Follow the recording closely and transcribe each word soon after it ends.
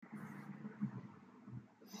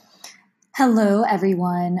Hello,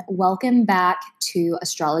 everyone. Welcome back to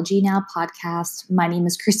Astrology Now podcast. My name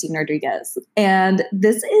is Christine Rodriguez, and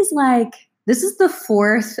this is the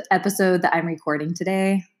fourth episode that I'm recording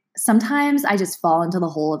today. Sometimes I just fall into the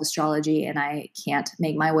hole of astrology and I can't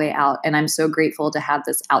make my way out, and I'm so grateful to have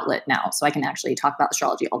this outlet now so I can actually talk about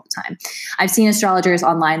astrology all the time. I've seen astrologers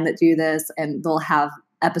online that do this, and they'll have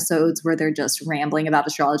episodes where they're just rambling about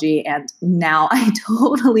astrology. And now I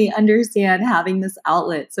totally understand having this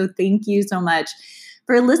outlet. So thank you so much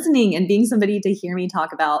for listening and being somebody to hear me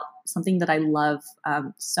talk about something that I love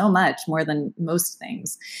so much, more than most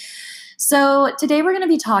things. So today we're going to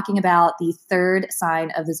be talking about the third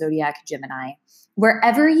sign of the zodiac, Gemini.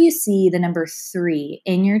 Wherever you see the number 3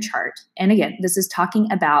 in your chart, and again, this is talking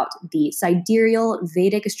about the sidereal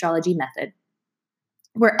Vedic astrology method.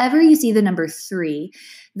 Wherever you see the number 3,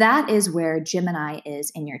 that is where Gemini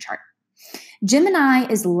is in your chart. Gemini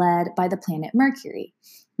is led by the planet Mercury.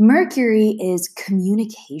 Mercury is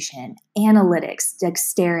communication, analytics,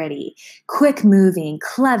 dexterity, quick moving,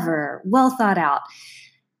 clever, well thought out.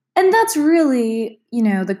 And that's really,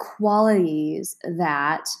 the qualities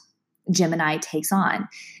that Gemini takes on.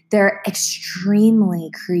 They're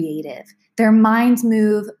extremely creative. Their minds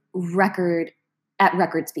move at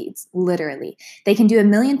record speeds, literally. They can do a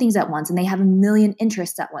million things at once, and they have a million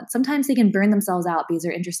interests at once. Sometimes they can burn themselves out because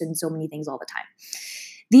they're interested in so many things all the time.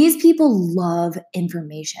 These people love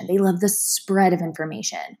information. They love the spread of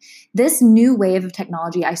information. This new wave of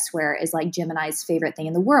technology, I swear, is like Gemini's favorite thing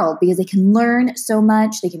in the world because they can learn so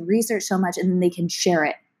much, they can research so much, and then they can share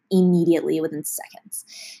it immediately within seconds.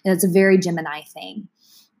 And it's a very Gemini thing.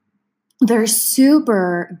 They're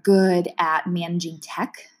super good at managing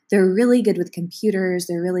tech. They're really good with computers.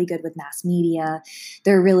 They're really good with mass media.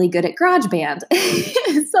 They're really good at GarageBand,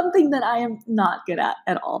 something that I am not good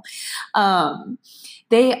at all.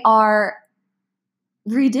 They are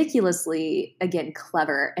ridiculously, again,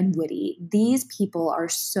 clever and witty. These people are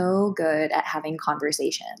so good at having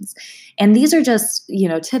conversations. And these are just,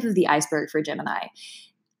 tip of the iceberg for Gemini.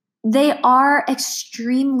 They are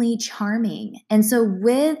extremely charming. And so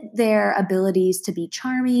with their abilities to be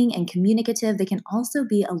charming and communicative, they can also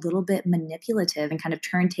be a little bit manipulative and kind of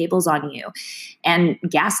turn tables on you and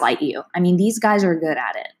gaslight you. I mean, these guys are good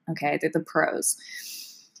at it, okay? They're the pros.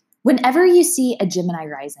 Whenever you see a Gemini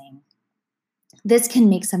rising, this can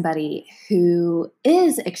make somebody who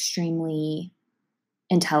is extremely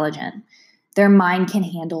intelligent. Their mind can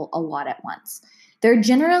handle a lot at once. They're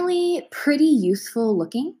generally pretty youthful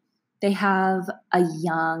looking. They have a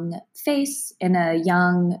young face and a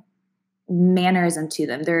young mannerism to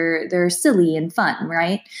them. They're silly and fun,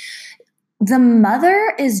 right? The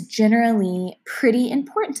mother is generally pretty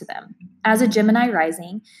important to them. As a Gemini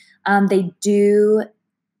rising, they do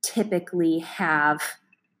typically have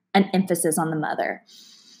an emphasis on the mother.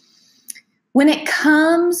 When it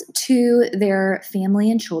comes to their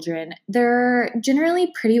family and children, they're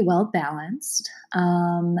generally pretty well balanced.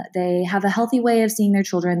 They have a healthy way of seeing their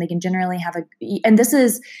children. They can generally and this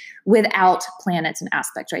is without planets and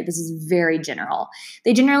aspects, right? This is very general.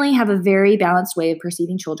 They generally have a very balanced way of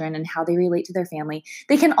perceiving children and how they relate to their family.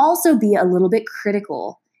 They can also be a little bit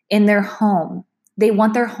critical in their home. They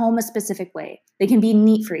want their home a specific way. They can be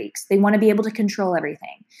neat freaks. They want to be able to control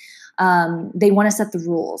everything. They want to set the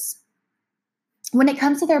rules. When it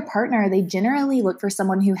comes to their partner, they generally look for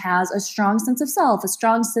someone who has a strong sense of self, a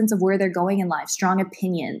strong sense of where they're going in life, strong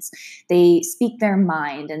opinions. They speak their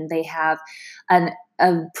mind, and they have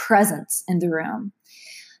a presence in the room.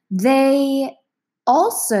 They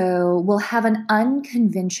also will have an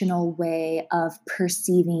unconventional way of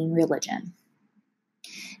perceiving religion.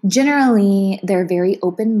 Generally, they're very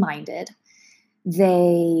open-minded.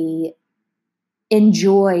 They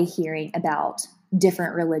enjoy hearing about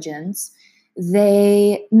different religions.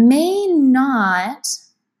 They may not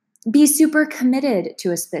be super committed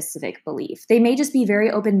to a specific belief. They may just be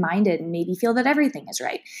very open-minded and maybe feel that everything is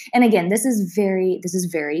right. And again, this is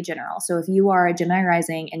very general. So if you are a Gemini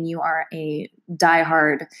rising and you are a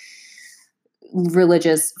diehard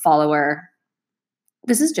religious follower,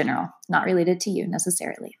 this is general, not related to you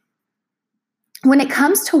necessarily. When it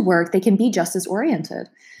comes to work, they can be justice-oriented.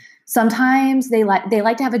 Sometimes they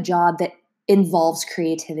like to have a job that involves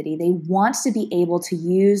creativity. They want to be able to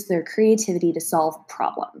use their creativity to solve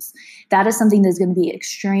problems. That is something that's going to be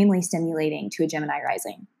extremely stimulating to a Gemini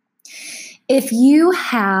rising. If you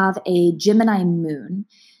have a Gemini moon,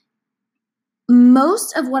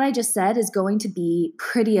 most of what I just said is going to be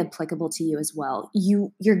pretty applicable to you as well.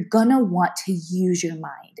 You're going to want to use your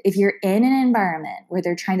mind. If you're in an environment where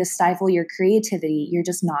they're trying to stifle your creativity, you're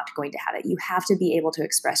just not going to have it. You have to be able to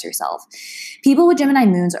express yourself. People with Gemini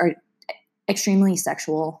moons are extremely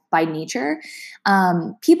sexual by nature.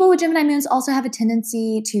 People with Gemini moons also have a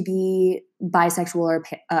tendency to be bisexual or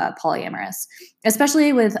polyamorous,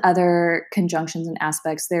 especially with other conjunctions and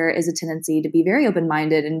aspects. There is a tendency to be very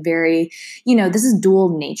open-minded and very, this is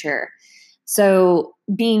dual nature. So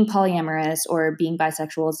being polyamorous or being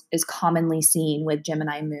bisexual is commonly seen with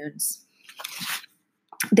Gemini moons.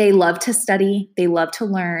 They love to study. They love to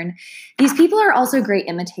learn. These people are also great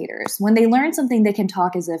imitators. When they learn something, they can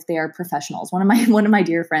talk as if they are professionals. One of my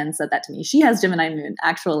dear friends said that to me. She has Gemini moon,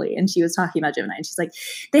 actually, and she was talking about Gemini. And she's like,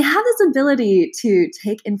 they have this ability to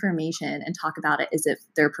take information and talk about it as if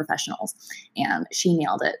they're professionals. And she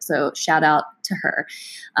nailed it. So shout out to her.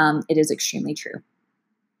 It is extremely true.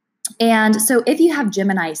 And so if you have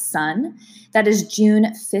Gemini sun, that is June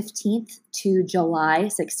 15th to July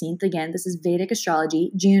 16th. Again, this is Vedic astrology,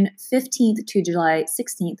 June 15th to July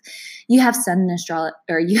 16th. You have sun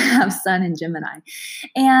in Gemini.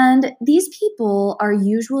 And these people are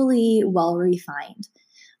usually well-refined,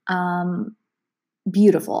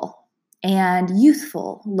 beautiful, and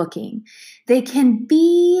youthful looking. They can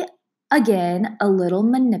be, again, a little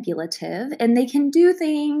manipulative, and they can do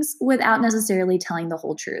things without necessarily telling the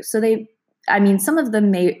whole truth. So some of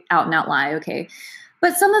them may out and out lie, okay,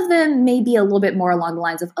 but some of them may be a little bit more along the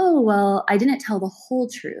lines of, oh, well, I didn't tell the whole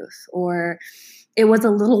truth, or it was a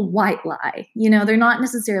little white lie. They're not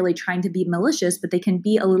necessarily trying to be malicious, but they can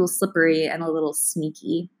be a little slippery and a little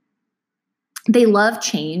sneaky. They love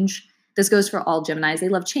change. This goes for all Geminis. They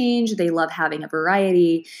love change. They love having a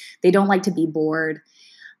variety. They don't like to be bored.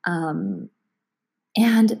 And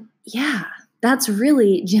yeah, that's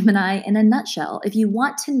really Gemini in a nutshell. If you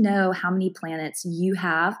want to know how many planets you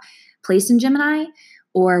have placed in Gemini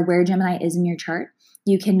or where Gemini is in your chart,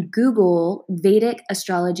 you can Google Vedic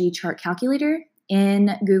astrology chart calculator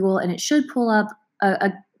in Google, and it should pull up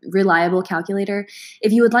a reliable calculator.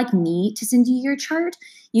 If you would like me to send you your chart,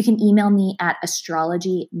 you can email me at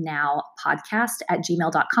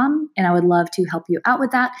astrologynowpodcast@gmail.com, and I would love to help you out with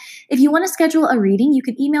that. If you want to schedule a reading, you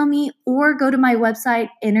can email me or go to my website,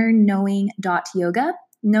 innerknowing.yoga,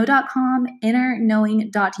 no.com,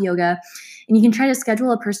 innerknowing.yoga, and you can try to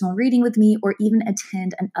schedule a personal reading with me or even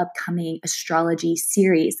attend an upcoming astrology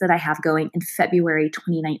series that I have going in February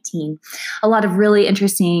 2019. A lot of really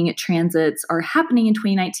interesting transits are happening in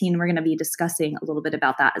 2019. We're going to be discussing a little bit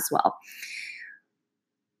about that as well.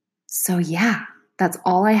 So yeah, that's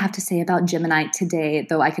all I have to say about Gemini today,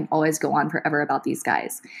 though I can always go on forever about these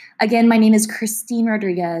guys. Again, my name is Christine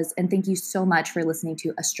Rodriguez, and thank you so much for listening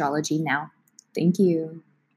to Astrology Now. Thank you.